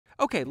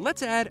Okay,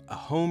 let's add a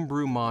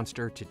homebrew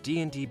monster to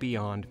D&D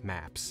Beyond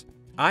Maps.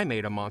 I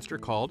made a monster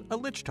called a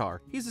Lichtar.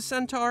 He's a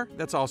centaur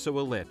that's also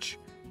a lich.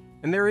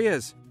 And there he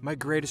is, my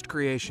greatest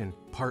creation,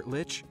 part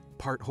lich,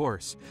 part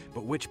horse.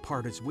 But which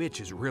part is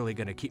which is really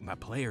gonna keep my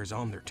players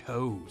on their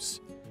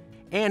toes.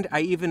 And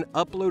I even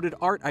uploaded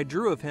art I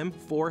drew of him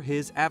for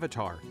his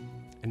avatar.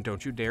 And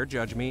don't you dare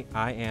judge me,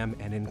 I am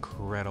an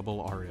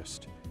incredible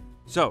artist.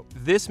 So,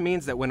 this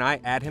means that when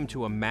I add him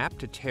to a map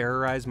to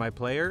terrorize my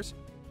players,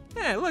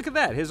 look at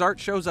that, his art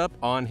shows up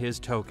on his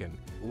token.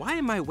 Why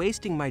am I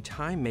wasting my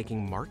time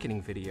making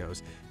marketing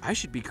videos? I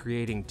should be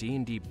creating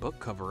D&D book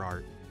cover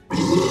art.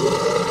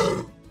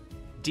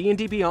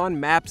 D&D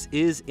Beyond Maps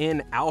is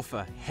in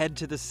alpha. Head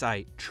to the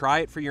site, try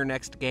it for your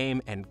next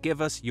game, and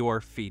give us your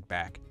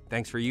feedback.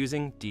 Thanks for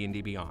using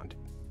D&D Beyond.